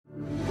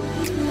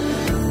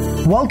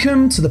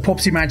Welcome to the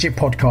Property Magic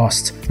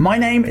Podcast. My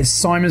name is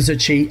Simon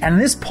Zucchi, and in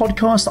this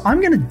podcast, I'm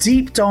going to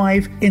deep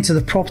dive into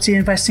the property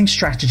investing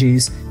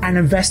strategies and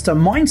investor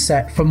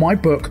mindset for my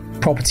book,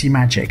 Property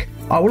Magic.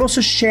 I will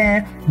also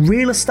share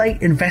real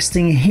estate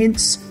investing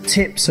hints,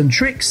 tips, and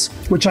tricks,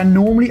 which I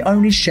normally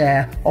only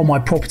share on my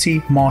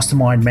Property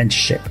Mastermind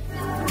mentorship.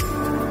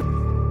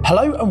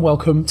 Hello and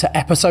welcome to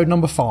episode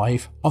number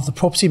 5 of the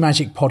Property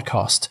Magic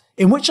Podcast,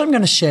 in which I'm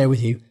going to share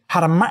with you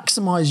how to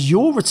maximize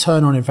your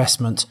return on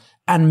investment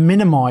and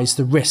minimize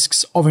the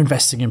risks of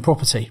investing in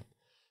property.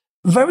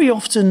 Very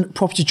often,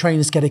 property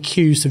trainers get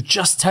accused of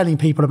just telling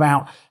people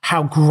about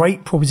how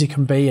great property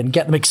can be and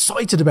get them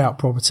excited about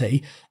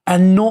property,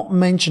 and not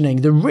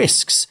mentioning the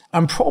risks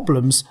and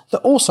problems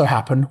that also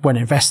happen when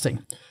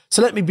investing.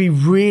 So let me be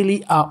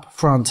really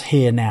upfront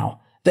here now.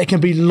 There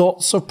can be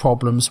lots of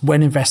problems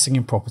when investing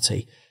in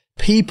property.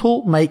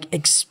 People make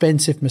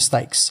expensive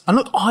mistakes. And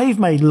look, I've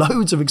made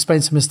loads of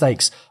expensive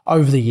mistakes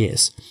over the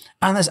years.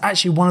 And that's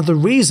actually one of the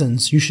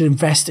reasons you should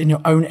invest in your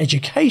own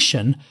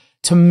education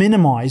to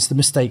minimize the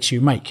mistakes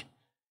you make.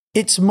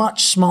 It's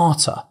much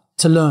smarter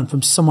to learn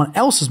from someone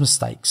else's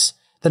mistakes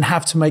than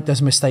have to make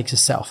those mistakes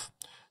yourself.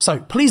 So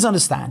please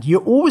understand,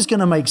 you're always going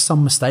to make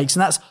some mistakes,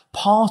 and that's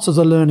part of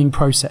the learning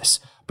process.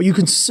 But you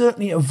can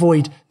certainly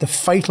avoid the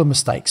fatal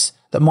mistakes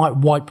that might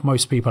wipe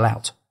most people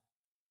out.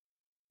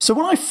 So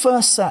when I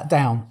first sat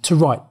down to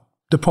write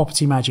the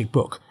Property Magic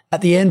book at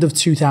the end of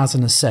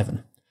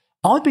 2007,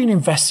 I'd been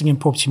investing in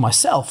property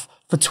myself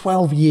for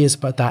 12 years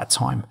by that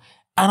time,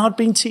 and I'd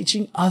been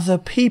teaching other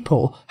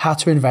people how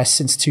to invest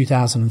since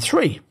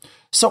 2003.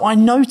 So I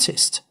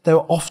noticed there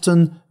were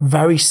often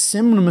very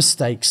similar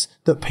mistakes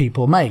that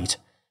people made.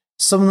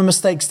 Some of the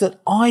mistakes that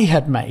I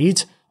had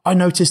made, I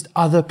noticed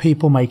other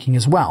people making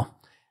as well.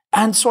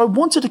 And so I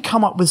wanted to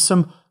come up with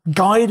some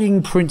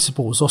guiding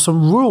principles or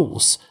some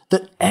rules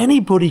that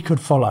anybody could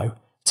follow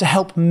to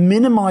help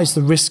minimize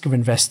the risk of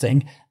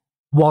investing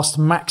whilst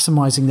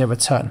maximizing their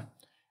return.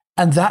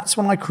 And that's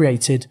when I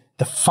created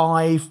the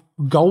 5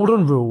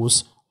 golden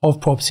rules of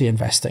property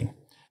investing.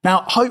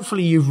 Now,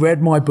 hopefully you've read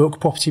my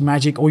book, Property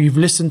Magic, or you've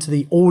listened to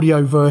the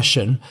audio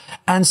version.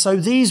 And so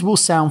these will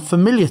sound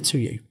familiar to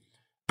you.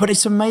 But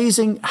it's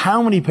amazing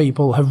how many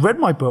people have read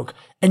my book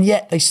and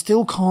yet they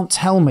still can't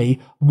tell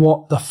me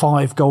what the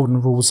 5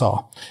 golden rules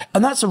are.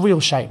 And that's a real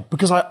shame,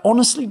 because I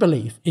honestly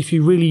believe if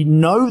you really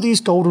know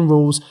these golden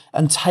rules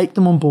and take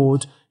them on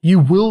board, you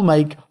will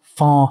make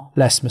far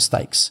less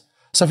mistakes.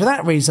 So for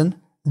that reason,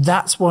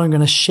 that's what I'm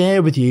going to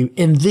share with you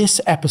in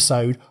this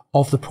episode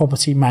of the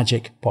Property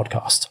Magic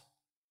podcast.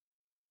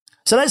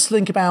 So let's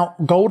think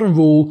about golden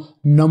rule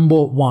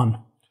number 1.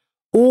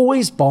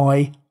 Always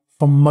buy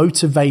from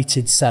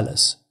motivated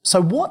sellers.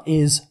 So what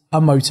is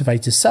a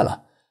motivated seller?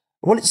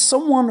 Well, it's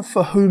someone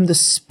for whom the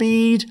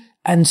speed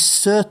and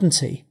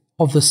certainty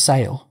of the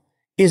sale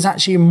is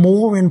actually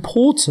more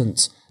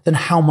important than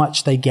how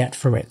much they get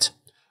for it.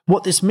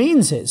 What this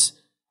means is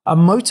a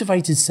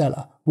motivated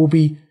seller will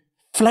be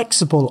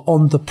flexible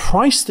on the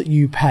price that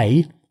you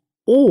pay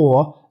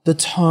or the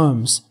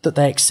terms that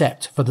they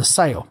accept for the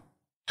sale.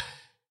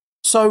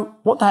 So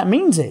what that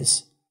means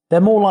is they're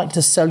more likely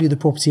to sell you the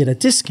property at a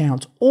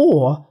discount,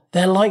 or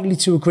they're likely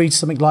to agree to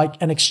something like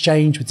an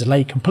exchange with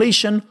delayed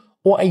completion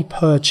or a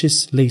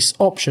purchase lease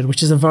option,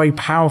 which is a very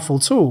powerful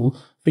tool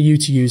for you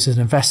to use as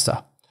an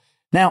investor.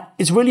 Now,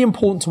 it's really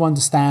important to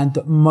understand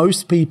that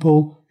most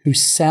people who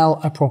sell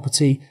a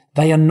property,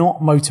 they are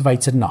not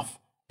motivated enough.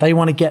 They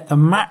want to get the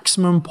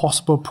maximum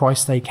possible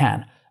price they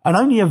can. And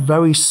only a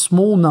very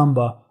small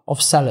number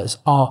of sellers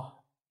are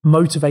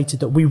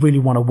motivated that we really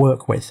want to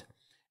work with.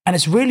 And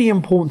it's really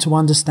important to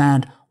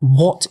understand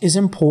what is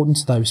important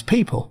to those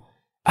people.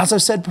 As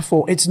I've said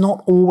before, it's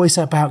not always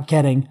about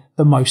getting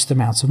the most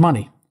amount of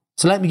money.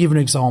 So let me give you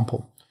an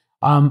example.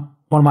 One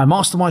of my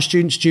mastermind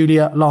students,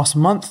 Julia, last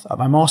month at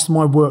my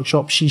mastermind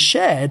workshop, she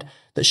shared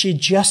that she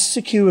just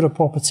secured a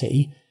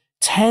property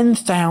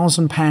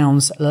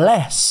 £10,000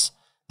 less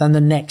than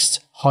the next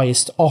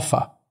highest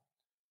offer.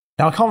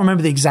 Now, I can't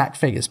remember the exact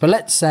figures, but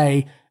let's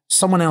say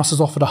someone else has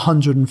offered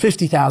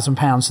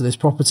 £150,000 for this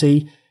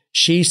property.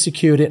 She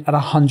secured it at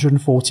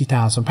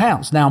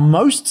 £140,000. Now,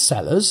 most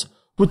sellers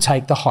would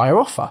take the higher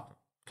offer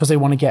because they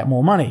want to get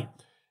more money.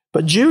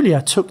 But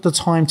Julia took the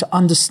time to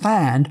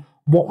understand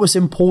what was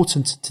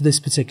important to this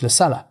particular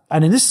seller.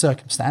 And in this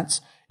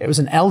circumstance, it was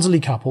an elderly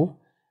couple.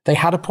 They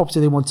had a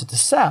property they wanted to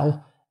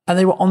sell, and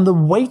they were on the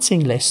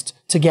waiting list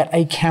to get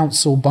a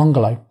council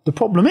bungalow. The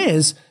problem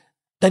is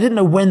they didn't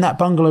know when that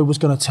bungalow was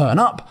going to turn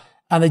up,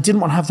 and they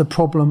didn't want to have the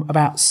problem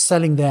about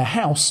selling their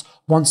house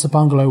once the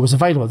bungalow was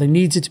available. They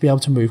needed to be able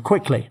to move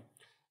quickly.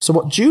 So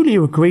what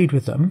Julia agreed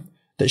with them,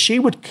 that she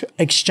would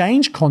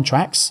exchange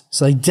contracts,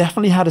 so they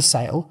definitely had a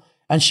sale,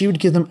 and she would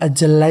give them a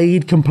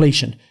delayed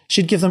completion.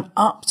 She'd give them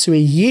up to a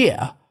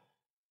year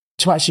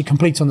to actually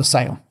complete on the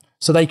sale.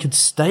 So they could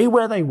stay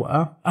where they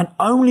were, and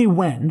only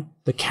when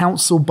the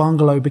council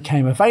bungalow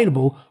became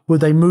available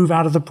would they move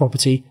out of the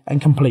property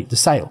and complete the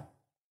sale.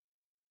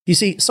 You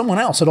see, someone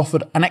else had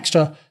offered an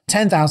extra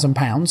 £10,000,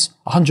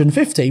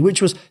 150,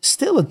 which was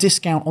still a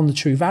discount on the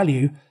true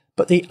value,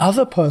 but the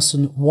other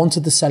person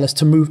wanted the sellers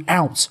to move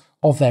out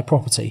of their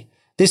property.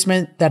 This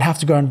meant they'd have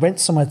to go and rent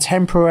somewhere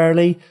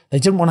temporarily. They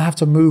didn't want to have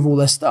to move all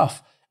their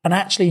stuff. And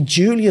actually,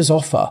 Julia's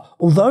offer,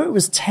 although it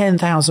was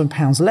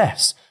 £10,000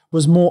 less,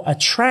 was more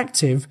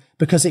attractive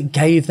because it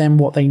gave them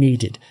what they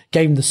needed.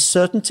 Gave them the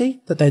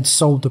certainty that they'd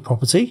sold the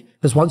property,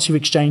 because once you've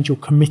exchanged, you're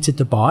committed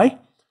to buy.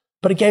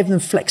 But it gave them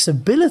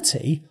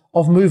flexibility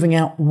of moving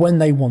out when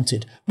they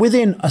wanted,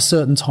 within a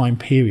certain time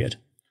period.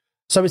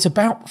 So it's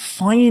about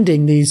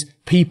finding these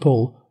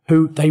people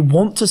who they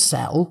want to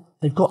sell,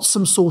 they've got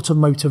some sort of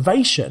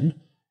motivation,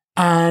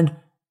 and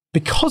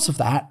because of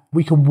that,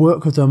 we can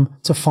work with them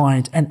to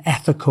find an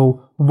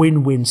ethical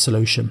win-win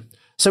solution.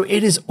 So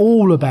it is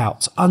all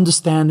about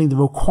understanding the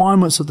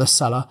requirements of the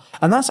seller,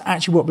 and that's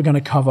actually what we're going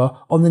to cover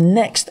on the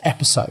next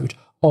episode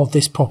of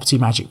this Property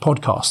Magic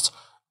podcast.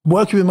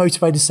 Working with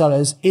motivated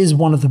sellers is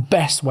one of the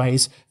best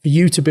ways for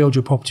you to build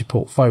your property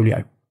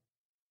portfolio.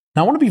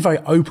 Now, I want to be very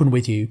open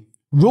with you.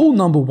 Rule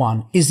number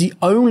 1 is the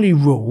only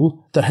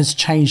rule that has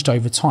changed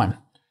over time.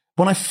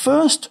 When I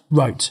first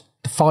wrote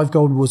the 5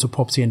 Golden Rules of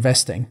Property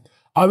Investing,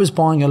 I was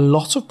buying a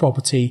lot of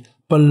property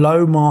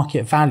below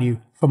market value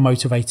from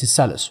motivated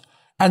sellers.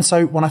 And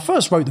so when I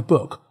first wrote the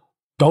book,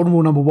 Golden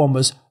Rule number 1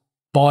 was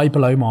buy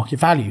below market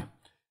value.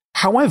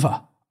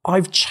 However,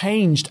 I've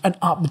changed and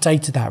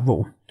updated that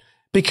rule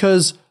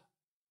because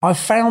I've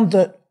found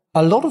that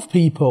a lot of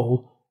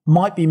people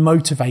might be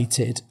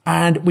motivated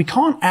and we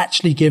can't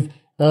actually give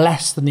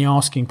less than the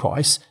asking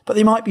price, but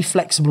they might be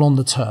flexible on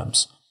the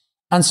terms.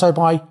 And so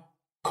by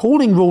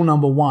calling rule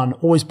number 1,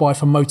 always buy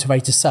from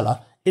motivated seller,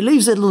 it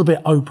leaves it a little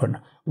bit open.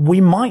 We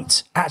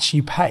might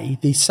actually pay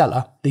the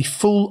seller the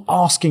full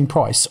asking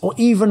price or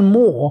even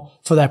more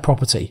for their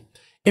property.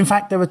 In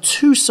fact, there are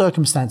 2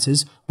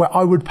 circumstances where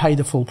I would pay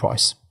the full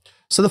price.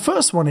 So the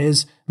first one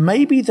is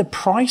maybe the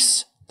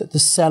price that the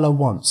seller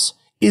wants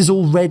is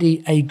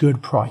already a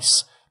good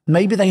price.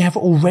 Maybe they have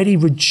already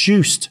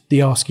reduced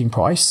the asking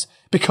price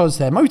because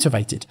they're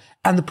motivated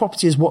and the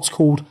property is what's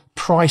called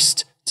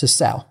priced to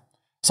sell.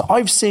 So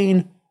I've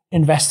seen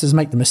investors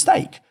make the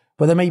mistake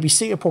where they maybe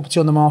see a property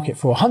on the market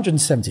for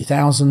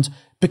 170,000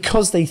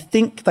 because they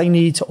think they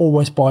need to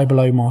always buy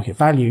below market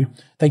value.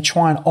 They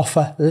try and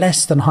offer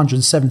less than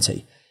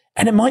 170.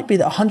 And it might be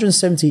that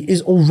 170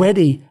 is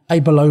already a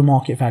below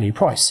market value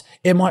price.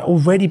 It might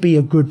already be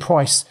a good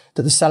price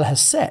that the seller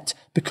has set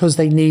because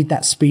they need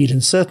that speed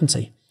and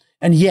certainty.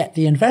 And yet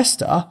the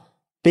investor,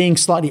 being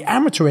slightly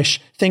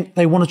amateurish, think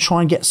they want to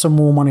try and get some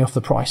more money off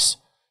the price.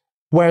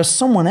 Whereas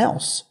someone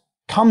else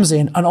comes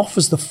in and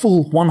offers the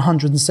full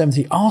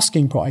 170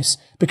 asking price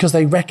because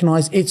they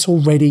recognize it's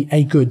already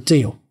a good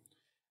deal.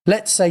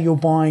 Let's say you're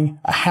buying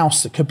a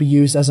house that could be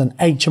used as an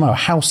HMO, a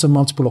house of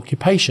multiple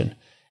occupation,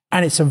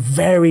 and it's a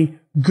very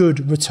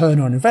good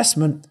return on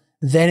investment,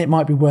 then it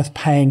might be worth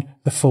paying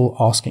the full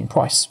asking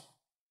price.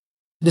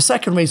 The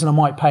second reason I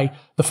might pay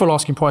the full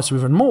asking price or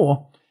even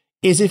more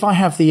is if I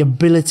have the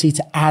ability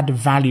to add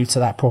value to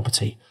that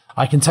property.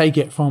 I can take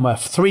it from a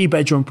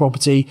 3-bedroom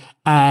property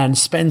and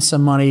spend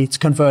some money to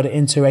convert it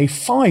into a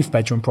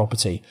 5-bedroom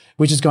property,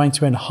 which is going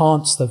to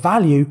enhance the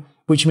value,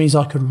 which means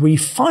I could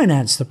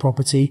refinance the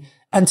property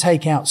and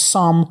take out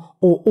some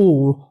or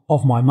all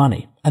of my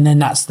money. And then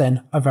that's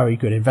then a very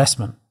good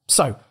investment.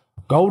 So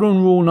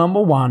golden rule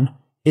number 1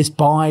 is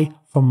buy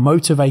from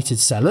motivated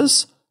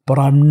sellers, but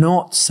I'm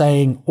not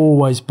saying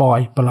always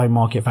buy below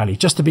market value,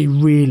 just to be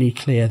really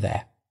clear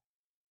there.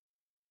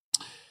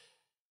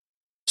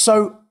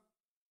 So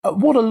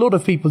what a lot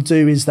of people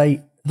do is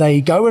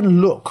they go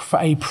and look for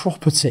a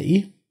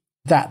property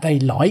that they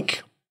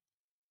like.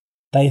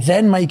 They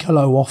then make a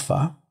low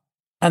offer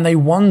and they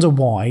wonder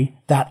why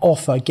that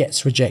offer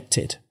gets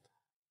rejected.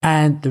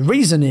 And the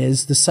reason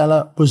is the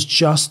seller was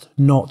just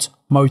not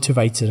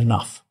motivated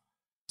enough.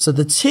 So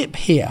the tip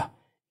here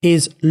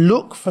is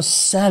look for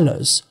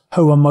sellers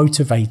who are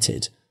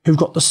motivated, who've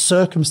got the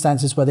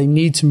circumstances where they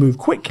need to move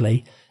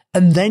quickly,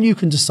 and then you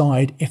can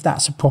decide if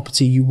that's a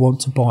property you want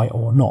to buy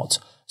or not.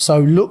 So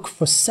look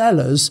for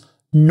sellers,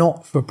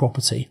 not for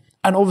property.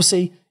 And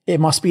obviously, it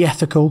must be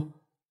ethical.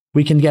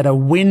 We can get a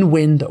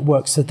win-win that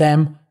works for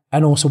them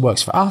and also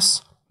works for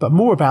us. But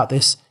more about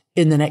this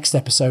in the next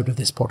episode of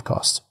this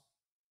podcast.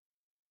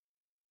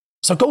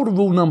 So golden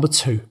rule number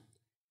 2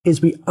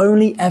 is we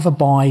only ever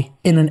buy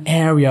in an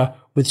area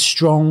with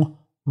strong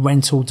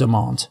rental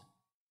demand.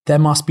 There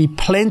must be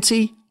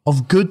plenty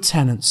of good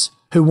tenants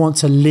who want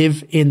to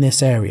live in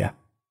this area.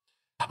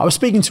 I was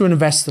speaking to an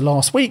investor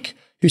last week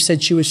who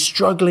said she was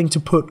struggling to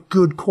put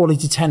good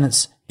quality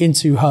tenants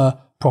into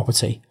her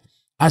property.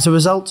 As a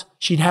result,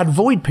 she'd had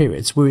void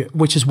periods,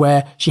 which is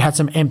where she had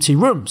some empty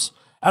rooms.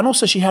 And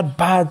also she had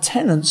bad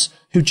tenants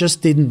who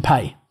just didn't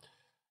pay.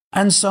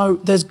 And so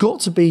there's got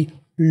to be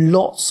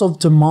lots of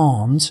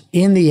demand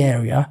in the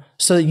area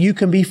so that you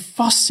can be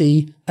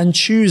fussy and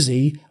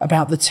choosy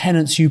about the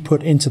tenants you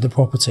put into the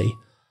property.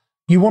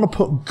 You want to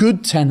put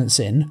good tenants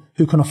in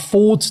who can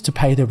afford to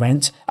pay the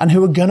rent and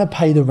who are going to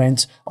pay the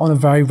rent on a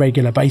very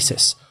regular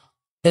basis.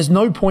 There's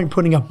no point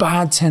putting a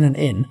bad tenant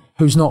in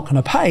who's not going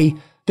to pay,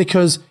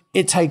 because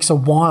it takes a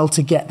while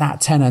to get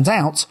that tenant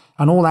out,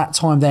 and all that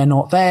time they're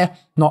not there.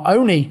 Not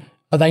only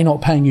are they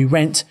not paying you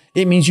rent,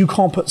 it means you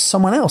can't put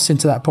someone else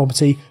into that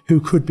property who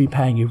could be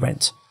paying you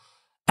rent.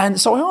 And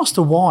so I asked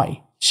her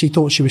why she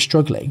thought she was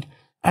struggling.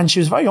 And she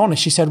was very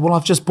honest. She said, well,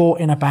 I've just bought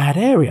in a bad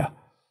area.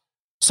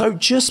 So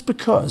just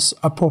because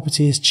a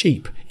property is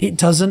cheap, it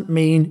doesn't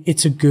mean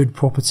it's a good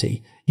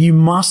property. You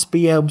must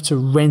be able to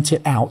rent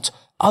it out.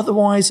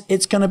 Otherwise,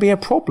 it's going to be a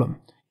problem.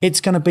 It's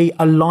going to be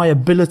a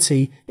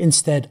liability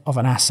instead of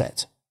an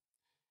asset.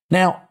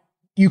 Now,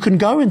 you can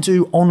go and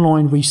do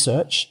online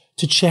research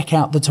to check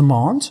out the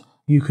demand.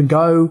 You can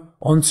go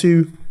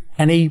onto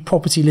any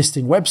property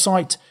listing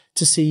website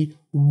to see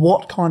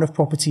what kind of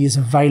property is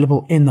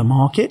available in the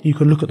market. You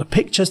can look at the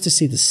pictures to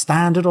see the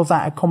standard of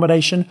that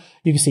accommodation.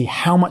 You can see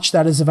how much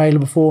that is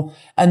available for.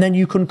 And then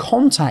you can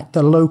contact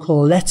the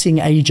local letting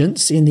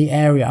agents in the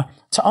area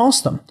to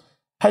ask them,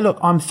 hey, look,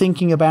 I'm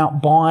thinking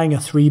about buying a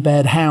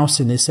 3-bed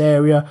house in this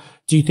area.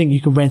 Do you think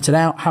you can rent it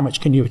out? How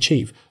much can you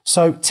achieve?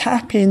 So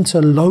tap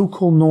into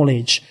local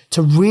knowledge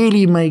to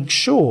really make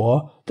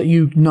sure that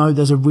you know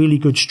there's a really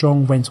good,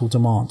 strong rental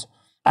demand.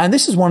 And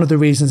this is one of the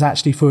reasons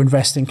actually for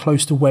investing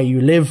close to where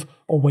you live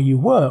or where you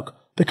work,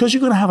 because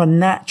you're going to have a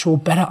natural,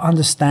 better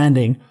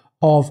understanding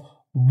of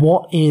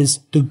what is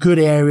the good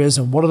areas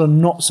and what are the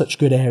not such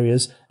good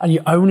areas. And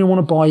you only want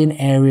to buy in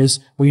areas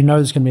where you know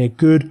there's going to be a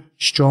good,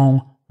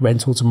 strong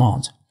rental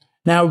demand.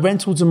 Now,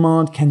 rental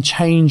demand can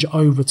change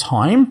over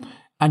time,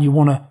 and you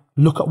want to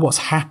look at what's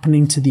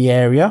happening to the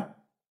area.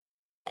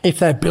 If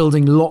they're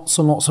building lots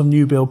and lots of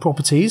new build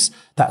properties,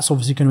 that's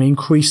obviously going to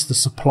increase the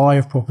supply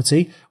of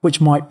property, which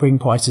might bring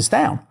prices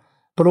down.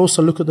 But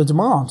also look at the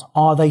demand.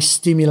 Are they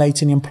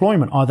stimulating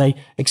employment? Are they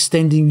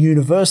extending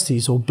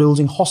universities or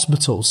building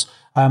hospitals?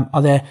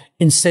 Are there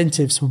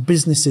incentives for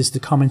businesses to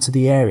come into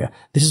the area?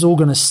 This is all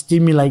going to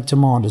stimulate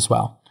demand as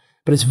well.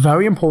 But it's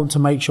very important to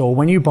make sure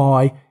when you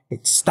buy,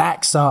 it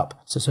stacks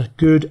up, so it's a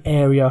good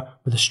area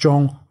with a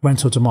strong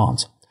rental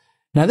demand.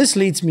 Now, this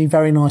leads me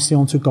very nicely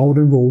onto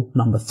golden rule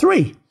number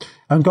 3.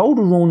 And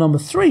golden rule number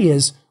 3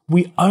 is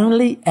we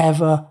only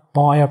ever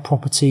buy a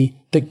property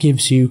that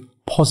gives you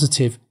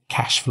positive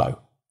cash flow.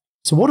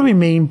 So what do we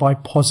mean by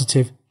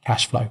positive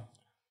cash flow?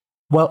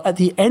 Well, at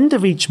the end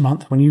of each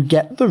month, when you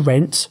get the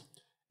rent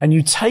and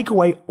you take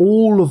away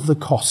all of the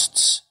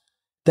costs,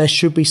 there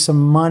should be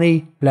some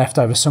money left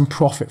over, some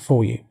profit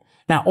for you.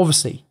 Now,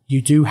 obviously,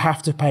 you do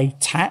have to pay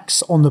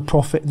tax on the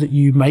profit that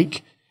you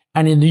make.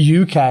 And in the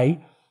UK,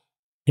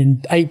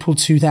 in April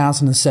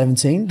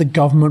 2017, the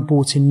government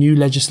brought in new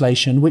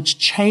legislation which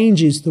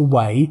changes the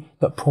way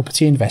that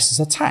property investors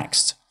are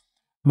taxed.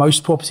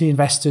 Most property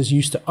investors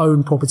used to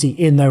own property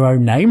in their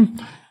own name.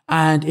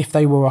 And if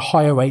they were a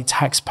higher rate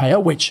taxpayer,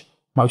 which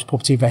most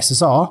property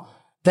investors are,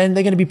 then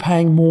they're going to be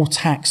paying more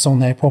tax on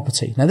their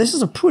property. Now, this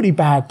is a pretty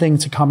bad thing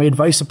to come in.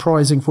 Very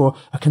surprising for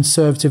a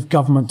conservative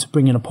government to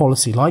bring in a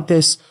policy like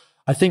this.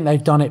 I think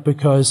they've done it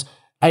because,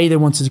 A, they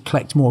wanted to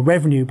collect more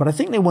revenue, but I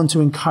think they want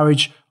to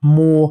encourage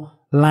more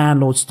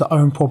landlords to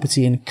own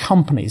property in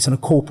companies and a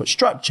corporate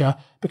structure,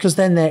 because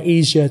then they're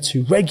easier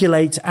to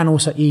regulate and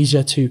also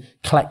easier to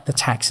collect the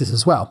taxes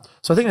as well.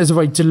 So I think there's a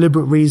very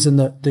deliberate reason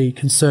that the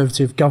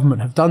conservative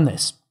government have done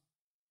this.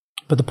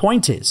 But the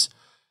point is,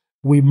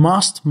 we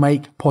must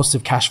make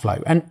positive cash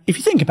flow. And if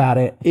you think about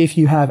it, if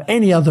you have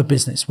any other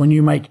business, when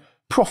you make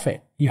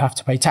profit, you have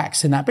to pay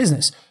tax in that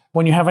business.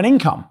 When you have an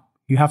income,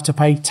 you have to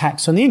pay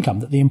tax on the income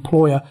that the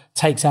employer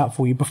takes out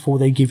for you before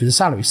they give you the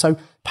salary. So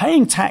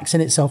paying tax in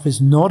itself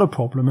is not a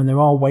problem, and there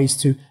are ways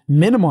to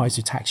minimize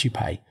the tax you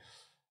pay.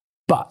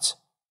 But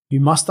you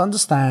must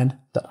understand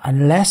that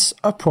unless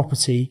a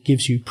property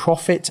gives you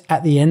profit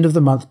at the end of the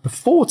month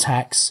before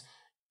tax,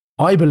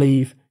 I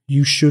believe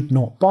you should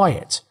not buy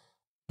it.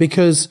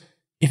 Because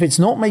if it's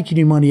not making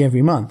you money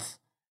every month,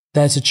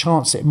 there's a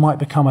chance it might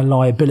become a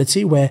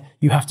liability where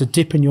you have to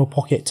dip in your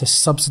pocket to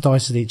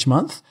subsidize it each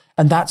month.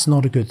 And that's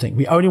not a good thing.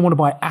 We only want to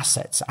buy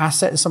assets.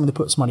 Asset is something that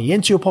puts money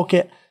into your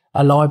pocket.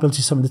 A liability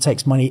is something that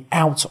takes money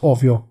out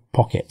of your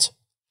pocket.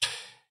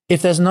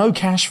 If there's no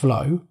cash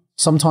flow,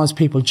 sometimes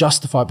people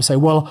justify it by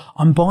saying, well,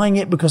 I'm buying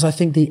it because I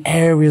think the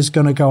area is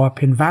going to go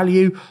up in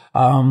value.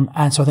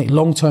 And so I think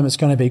long term, it's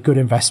going to be a good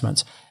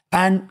investment.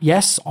 And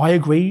yes, I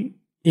agree.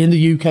 In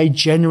the UK,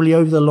 generally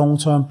over the long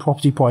term,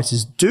 property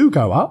prices do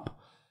go up.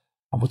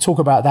 And we'll talk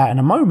about that in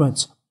a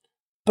moment.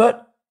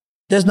 But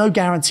there's no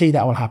guarantee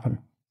that will happen.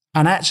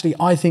 And actually,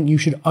 I think you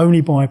should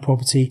only buy a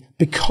property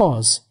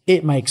because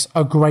it makes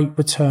a great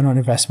return on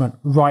investment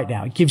right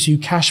now. It gives you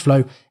cash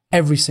flow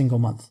every single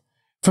month.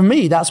 For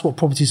me, that's what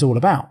property is all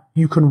about.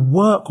 You can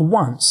work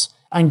once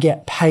and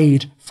get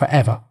paid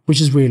forever, which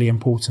is really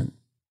important.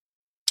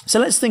 So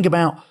let's think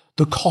about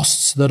the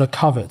costs that are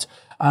covered.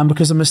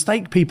 Because a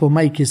mistake people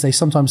make is they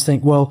sometimes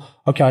think, well,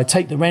 okay, I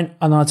take the rent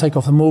and then I take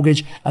off the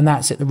mortgage and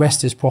that's it. The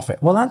rest is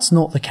profit. Well, that's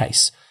not the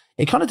case.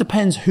 It kind of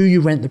depends who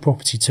you rent the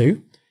property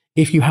to.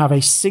 If you have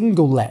a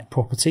single let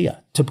property,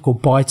 a typical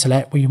buy to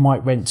let where you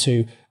might rent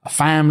to a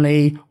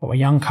family or a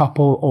young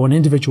couple or an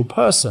individual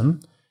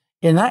person,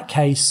 in that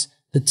case,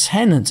 the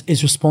tenant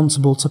is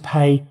responsible to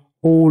pay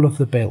all of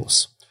the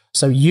bills.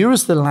 So you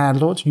as the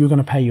landlord, you're going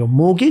to pay your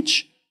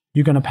mortgage,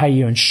 you're going to pay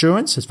your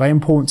insurance. It's very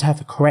important to have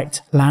the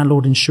correct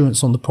landlord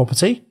insurance on the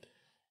property.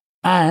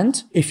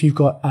 And if you've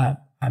got a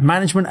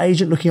management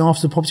agent looking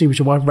after the property,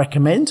 which I would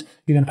recommend,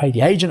 you're going to pay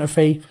the agent a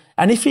fee.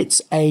 And if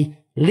it's a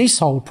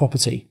leasehold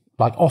property,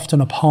 like often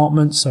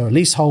apartments or a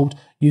leasehold,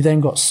 you then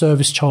got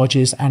service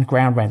charges and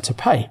ground rent to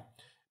pay.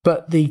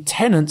 But the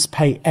tenants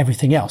pay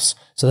everything else.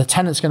 So the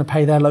tenant's going to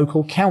pay their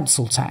local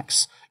council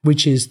tax,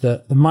 which is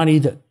the money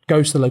that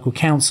goes to the local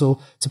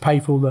council to pay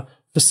for all the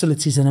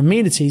facilities and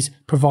amenities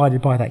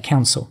provided by that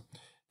council.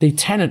 The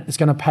tenant is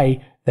going to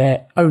pay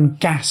their own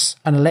gas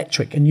and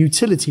electric and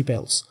utility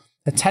bills.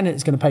 The tenant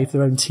is going to pay for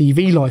their own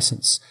TV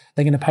license.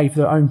 They're going to pay for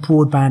their own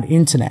broadband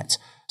internet.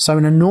 So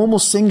in a normal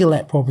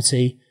single-let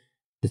property,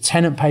 the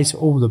tenant pays for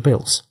all the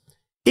bills.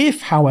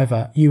 If,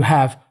 however, you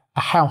have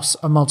a house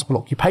of multiple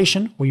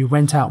occupation, where you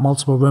rent out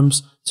multiple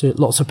rooms to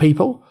lots of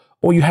people,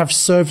 or you have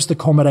serviced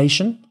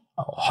accommodation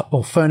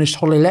or furnished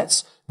holiday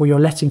lets, where you're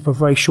letting for a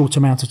very short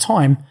amount of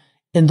time,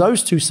 in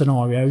those two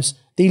scenarios,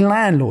 the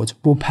landlord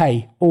will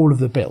pay all of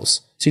the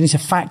bills. So you need to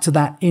factor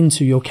that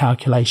into your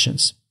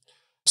calculations.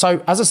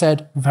 So as I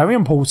said, very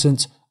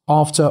important,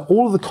 after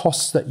all of the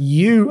costs that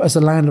you as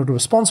a landlord are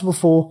responsible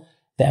for,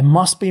 there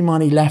must be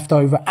money left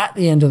over at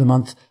the end of the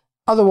month.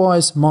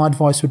 Otherwise, my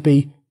advice would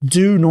be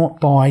do not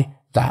buy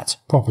that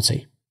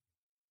property.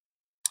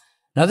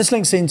 Now this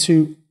links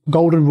into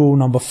golden rule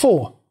number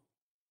 4.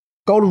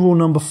 Golden rule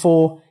number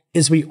 4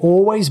 is we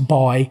always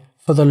buy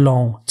for the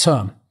long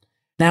term.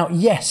 Now,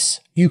 yes,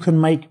 you can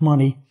make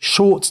money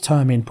short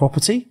term in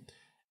property,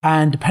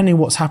 and depending on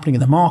what's happening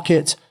in the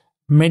market,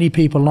 many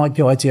people like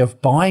the idea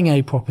of buying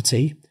a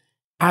property,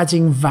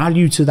 adding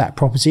value to that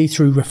property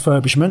through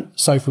refurbishment.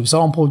 So for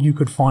example, you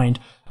could find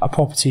a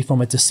property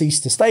from a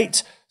deceased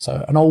estate.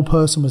 So an old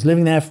person was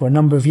living there for a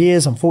number of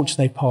years.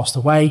 Unfortunately, they passed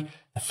away.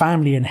 The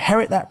family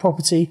inherit that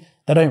property.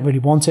 They don't really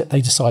want it.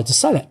 They decide to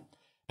sell it.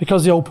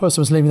 Because the old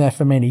person was living there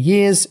for many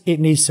years, it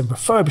needs some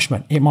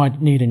refurbishment. It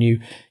might need a new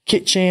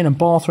kitchen and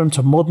bathroom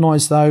to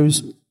modernize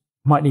those.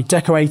 Might need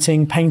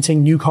decorating,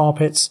 painting, new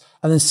carpets,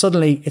 and then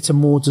suddenly it's a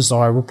more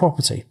desirable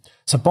property.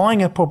 So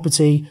buying a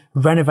property,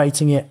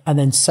 renovating it, and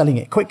then selling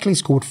it quickly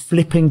is called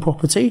flipping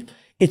property.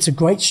 It's a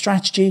great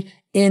strategy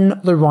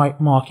in the right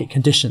market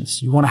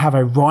conditions. You want to have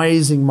a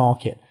rising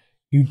market.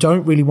 You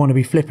don't really want to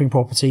be flipping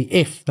property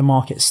if the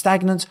market's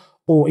stagnant,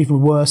 or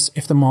even worse,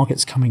 if the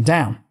market's coming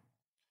down.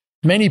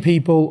 Many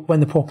people, when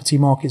the property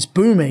market's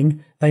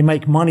booming, they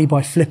make money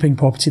by flipping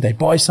property. They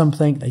buy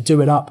something, they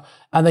do it up,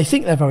 and they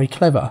think they're very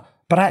clever.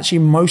 But actually,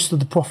 most of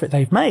the profit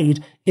they've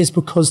made is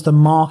because the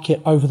market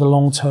over the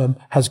long term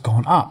has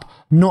gone up,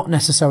 not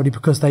necessarily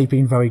because they've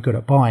been very good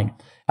at buying.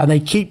 And they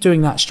keep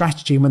doing that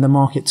strategy when the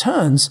market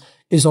turns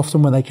is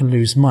often when they can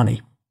lose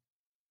money.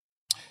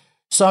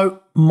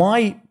 So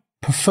my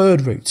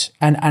preferred route,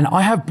 and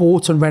I have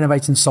bought and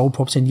renovated and sold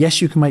property, and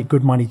yes, you can make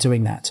good money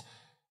doing that.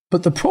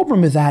 But the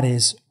problem with that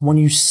is when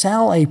you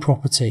sell a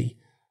property,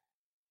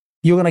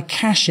 you're going to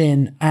cash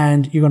in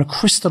and you're going to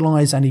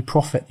crystallize any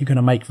profit you're going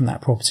to make from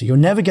that property. You're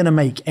never going to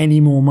make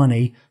any more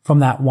money from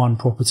that one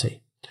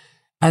property.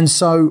 And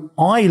so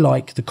I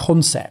like the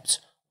concept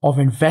of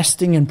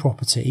investing in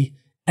property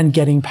and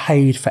getting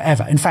paid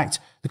forever. In fact,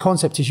 the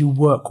concept is you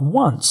work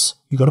once.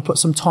 You've got to put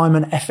some time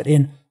and effort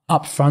in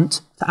up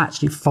front to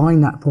actually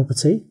find that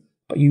property,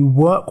 but you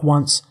work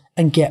once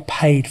and get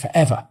paid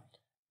forever.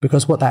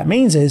 Because what that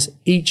means is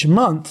each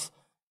month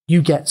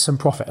you get some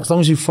profit. As long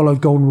as you follow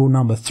golden rule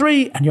number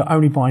 3 and you're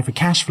only buying for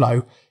cash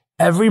flow,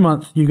 every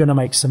month you're going to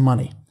make some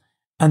money.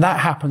 And that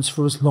happens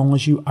for as long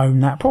as you own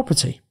that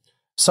property.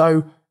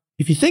 So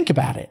if you think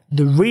about it,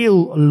 the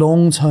real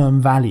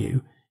long-term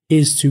value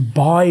is to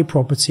buy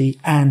property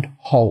and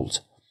hold.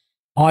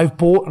 I've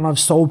bought and I've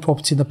sold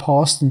property in the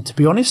past, and to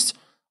be honest,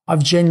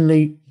 I've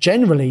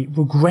generally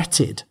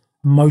regretted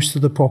most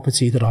of the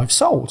property that I've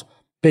sold,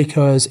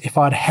 because if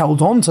I'd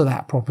held on to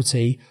that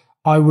property,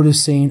 I would have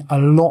seen a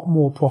lot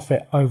more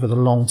profit over the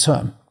long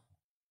term.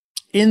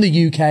 In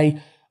the UK,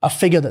 a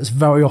figure that's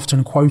very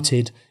often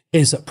quoted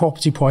is that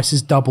property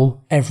prices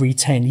double every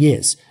 10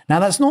 years. Now,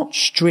 that's not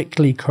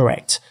strictly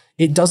correct.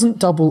 It doesn't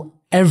double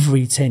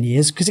every 10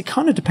 years because it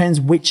kind of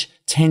depends which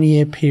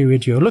 10-year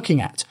period you're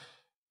looking at.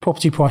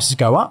 Property prices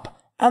go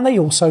up and they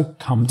also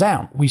come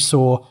down. We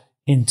saw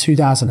in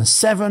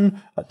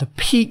 2007 at the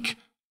peak,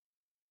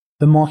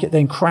 the market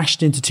then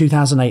crashed into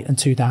 2008 and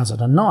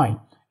 2009.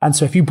 And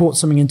so if you bought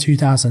something in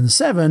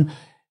 2007,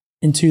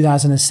 in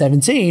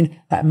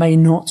 2017, that may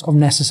not have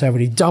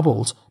necessarily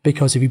doubled,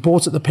 because if you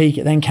bought at the peak,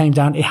 it then came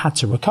down, it had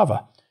to recover.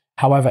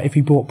 However, if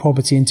you bought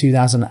property in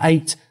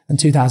 2008 and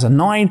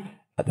 2009,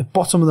 at the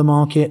bottom of the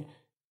market,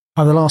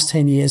 over the last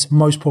 10 years,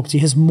 most property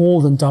has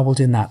more than doubled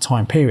in that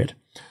time period.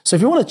 So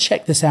if you want to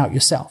check this out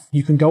yourself,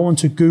 you can go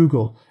onto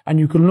Google and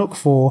you can look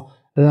for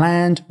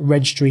land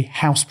registry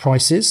house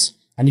prices.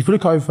 And if you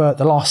look over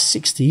the last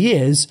 60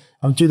 years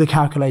and do the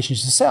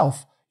calculations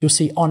yourself, you'll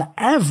see on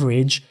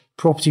average,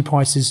 property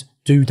prices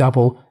do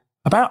double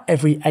about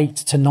every 8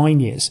 to 9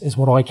 years is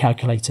what I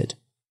calculated.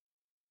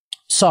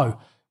 So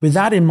with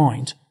that in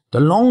mind, the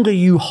longer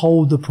you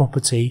hold the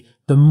property,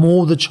 the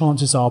more the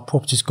chances are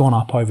property's gone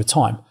up over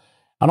time.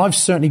 And I've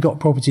certainly got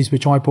properties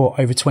which I bought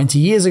over 20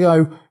 years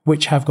ago,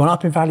 which have gone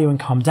up in value and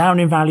come down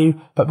in value.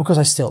 But because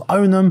I still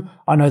own them,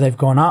 I know they've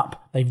gone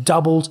up, they've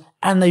doubled,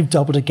 and they've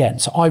doubled again.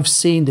 So I've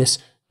seen this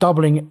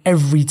doubling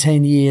every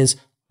 10 years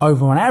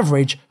over on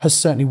average has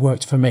certainly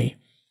worked for me.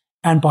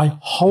 And by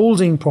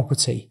holding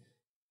property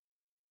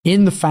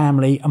in the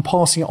family and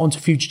passing it on to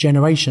future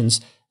generations,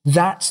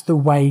 that's the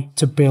way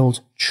to build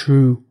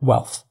true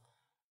wealth.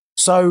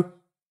 So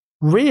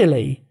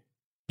really,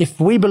 if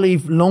we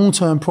believe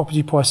long-term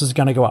property prices are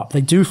going to go up,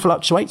 they do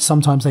fluctuate.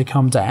 Sometimes they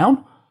come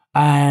down,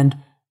 but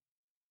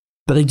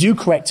they do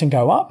correct and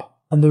go up.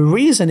 And the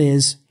reason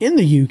is, in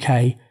the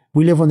UK,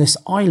 we live on this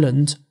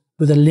island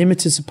with a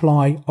limited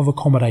supply of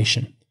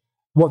accommodation.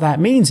 What that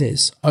means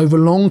is, over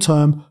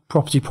long-term,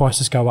 property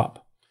prices go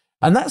up.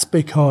 And that's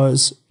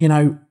because,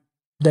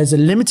 there's a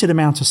limited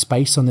amount of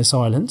space on this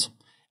island,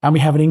 and we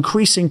have an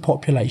increasing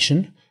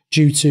population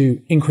due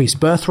to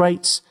increased birth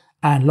rates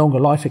and longer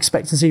life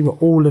expectancy. We're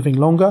all living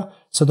longer.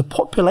 So the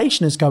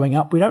population is going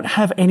up. We don't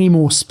have any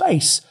more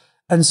space.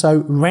 And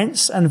so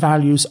rents and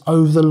values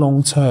over the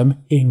long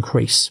term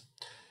increase.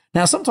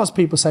 Now, sometimes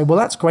people say, well,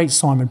 that's great,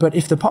 Simon, but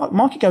if the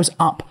market goes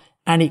up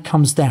and it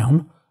comes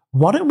down,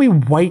 why don't we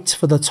wait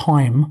for the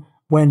time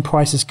when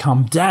prices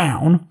come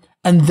down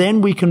and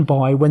then we can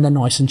buy when they're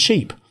nice and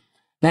cheap?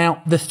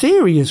 Now, the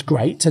theory is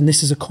great. And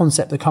this is a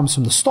concept that comes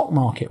from the stock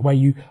market where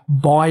you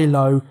buy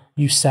low,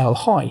 you sell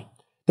high.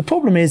 The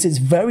problem is it's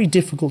very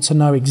difficult to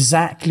know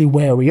exactly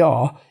where we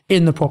are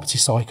in the property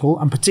cycle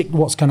and predict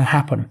what's going to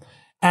happen.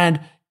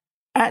 And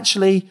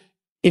actually,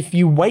 if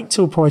you wait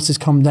till prices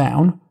come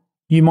down,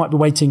 you might be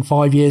waiting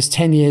 5 years,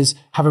 10 years,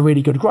 have a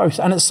really good growth.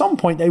 And at some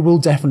point, they will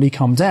definitely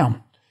come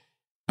down.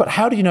 But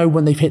how do you know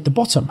when they've hit the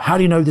bottom? How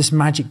do you know this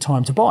magic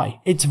time to buy?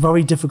 It's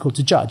very difficult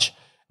to judge.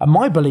 And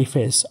my belief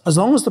is, as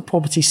long as the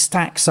property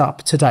stacks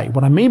up today,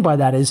 what I mean by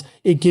that is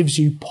it gives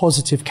you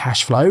positive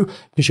cash flow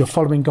because you're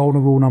following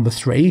golden rule number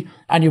 3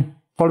 and you're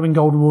following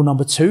golden rule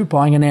number 2,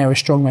 buying an area of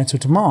strong rental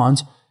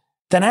demand,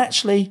 then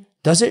actually,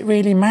 does it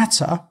really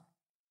matter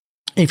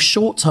if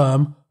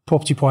short-term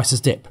property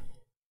prices dip?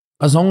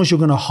 As long as you're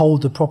going to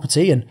hold the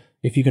property and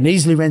if you can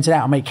easily rent it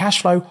out and make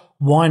cash flow,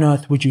 why on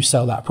earth would you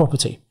sell that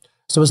property?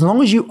 So as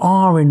long as you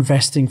are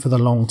investing for the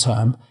long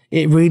term,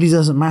 it really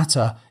doesn't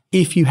matter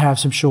if you have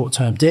some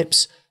short-term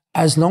dips,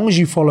 as long as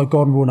you follow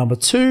golden rule number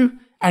 2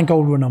 and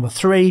golden rule number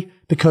 3,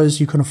 because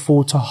you can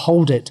afford to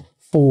hold it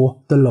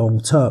for the long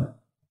term.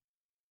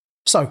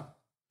 So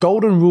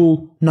golden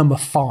rule number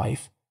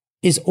 5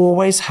 is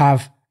always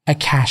have a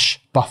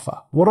cash buffer.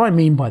 What do I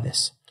mean by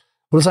this?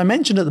 Well, as I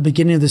mentioned at the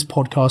beginning of this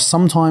podcast,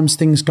 sometimes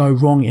things go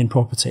wrong in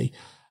property.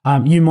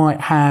 You might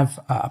have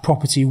a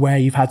property where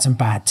you've had some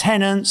bad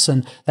tenants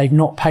and they've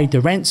not paid the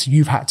rent, so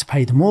you've had to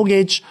pay the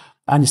mortgage.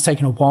 And it's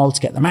taken a while to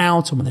get them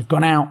out. And when they've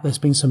gone out, there's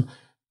been some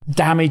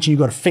damage and you've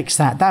got to fix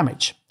that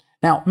damage.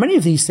 Now, many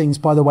of these things,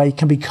 by the way,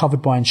 can be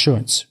covered by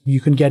insurance. You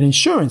can get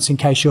insurance in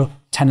case your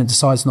tenant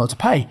decides not to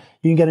pay.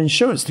 You can get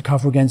insurance to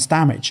cover against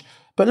damage.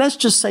 But let's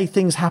just say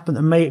things happen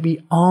that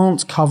maybe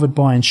aren't covered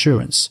by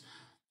insurance.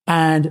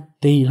 And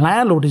the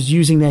landlord is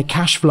using their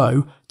cash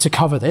flow to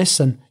cover this.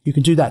 And you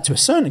can do that to a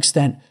certain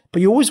extent,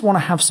 but you always want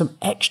to have some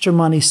extra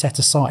money set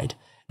aside.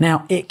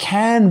 Now, it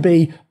can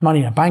be money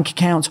in a bank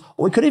account,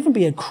 or it could even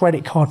be a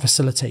credit card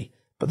facility.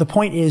 But the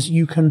point is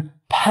you can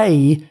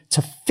pay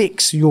to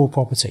fix your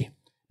property.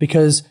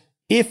 Because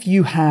if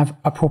you have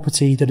a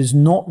property that is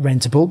not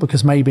rentable,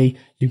 because maybe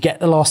you get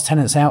the last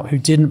tenants out who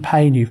didn't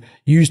pay and you've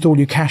used all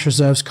your cash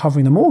reserves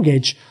covering the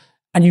mortgage,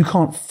 and you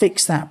can't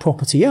fix that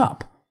property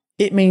up,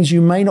 it means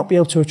you may not be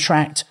able to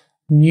attract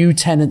new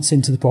tenants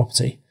into the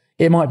property.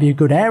 It might be a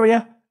good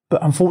area,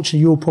 but unfortunately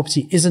your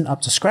property isn't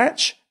up to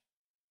scratch,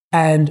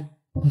 and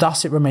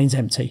thus it remains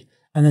empty.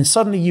 And then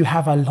suddenly you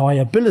have a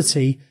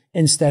liability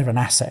instead of an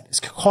asset. It's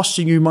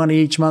costing you money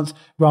each month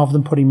rather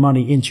than putting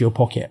money into your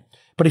pocket.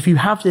 But if you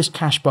have this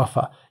cash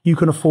buffer, you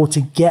can afford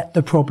to get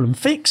the problem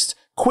fixed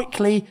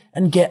quickly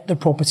and get the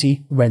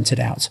property rented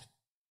out.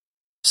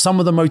 Some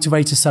of the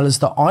motivator sellers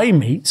that I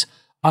meet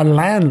are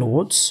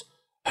landlords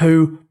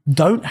who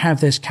don't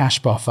have this cash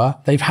buffer.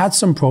 They've had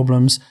some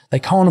problems. They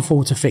can't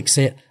afford to fix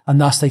it. And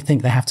thus they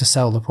think they have to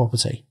sell the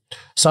property.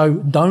 So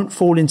don't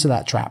fall into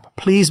that trap.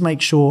 Please make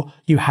sure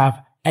you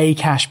have a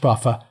cash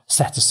buffer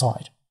set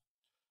aside.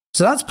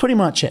 So that's pretty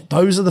much it.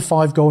 Those are the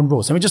 5 golden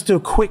rules. Let me just do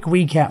a quick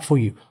recap for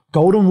you.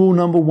 Golden rule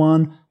number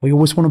 1, we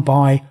always want to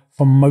buy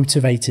from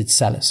motivated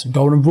sellers.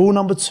 Golden rule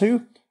number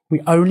 2,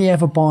 we only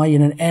ever buy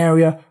in an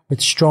area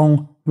with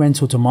strong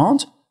rental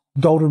demand.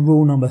 Golden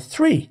rule number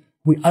 3,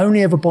 we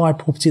only ever buy a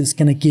property that's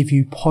going to give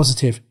you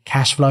positive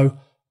cash flow.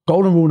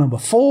 Golden rule number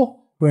 4,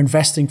 we're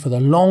investing for the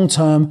long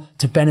term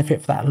to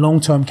benefit for that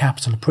long-term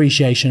capital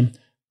appreciation.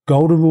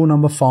 Golden rule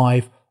number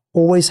 5,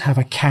 always have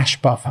a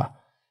cash buffer.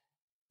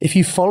 If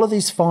you follow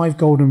these 5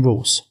 golden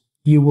rules,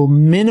 you will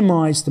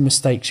minimize the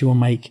mistakes you will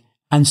make,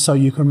 and so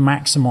you can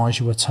maximize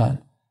your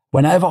return.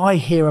 Whenever I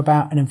hear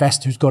about an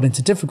investor who's got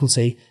into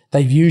difficulty,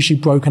 they've usually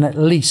broken at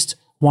least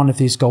one of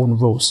these golden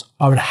rules.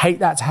 I would hate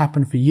that to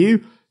happen for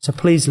you. So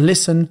please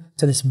listen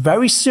to this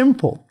very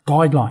simple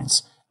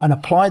guidelines and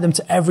apply them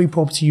to every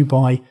property you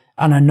buy.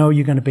 And I know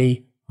you're going to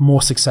be a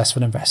more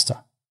successful investor.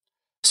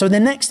 So in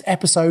the next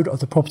episode of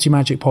the Property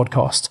Magic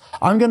podcast,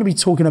 I'm going to be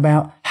talking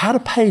about how to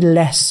pay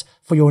less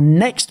for your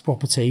next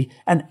property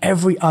and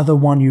every other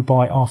one you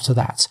buy after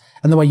that.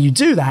 And the way you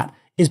do that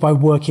is by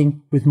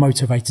working with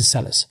motivated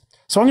sellers.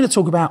 So I'm going to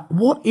talk about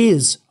what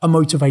is a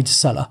motivated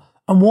seller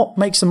and what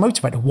makes them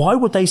motivated. Why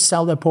would they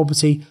sell their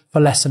property for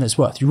less than it's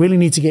worth? You really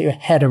need to get your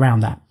head around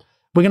that.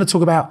 We're going to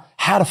talk about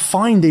how to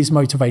find these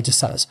motivated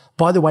sellers.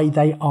 By the way,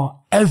 they are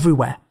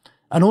everywhere.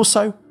 And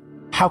also,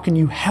 how can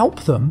you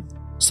help them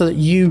so that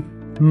you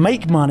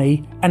make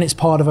money and it's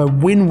part of a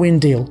win-win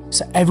deal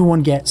so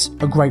everyone gets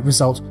a great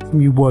result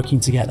from you working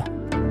together.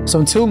 So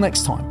until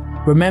next time,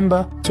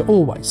 remember to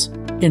always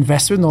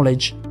invest with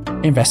knowledge,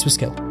 invest with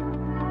skill.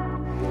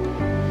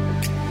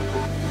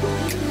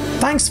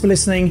 Thanks for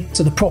listening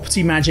to the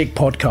Property Magic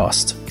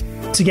podcast.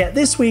 To get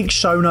this week's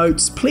show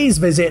notes, please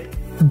visit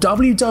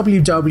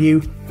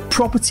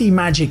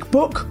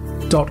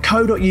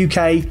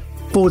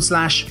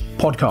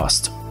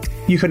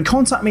www.propertymagicbook.co.uk/podcast. You can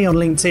contact me on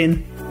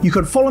LinkedIn. You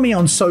can follow me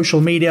on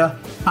social media,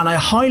 and I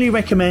highly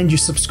recommend you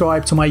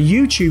subscribe to my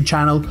YouTube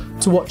channel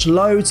to watch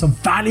loads of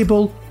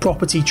valuable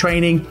property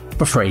training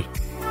for free.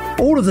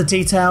 All of the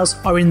details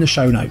are in the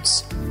show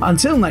notes.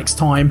 Until next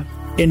time,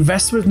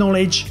 invest with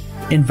knowledge,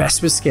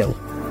 invest with skill.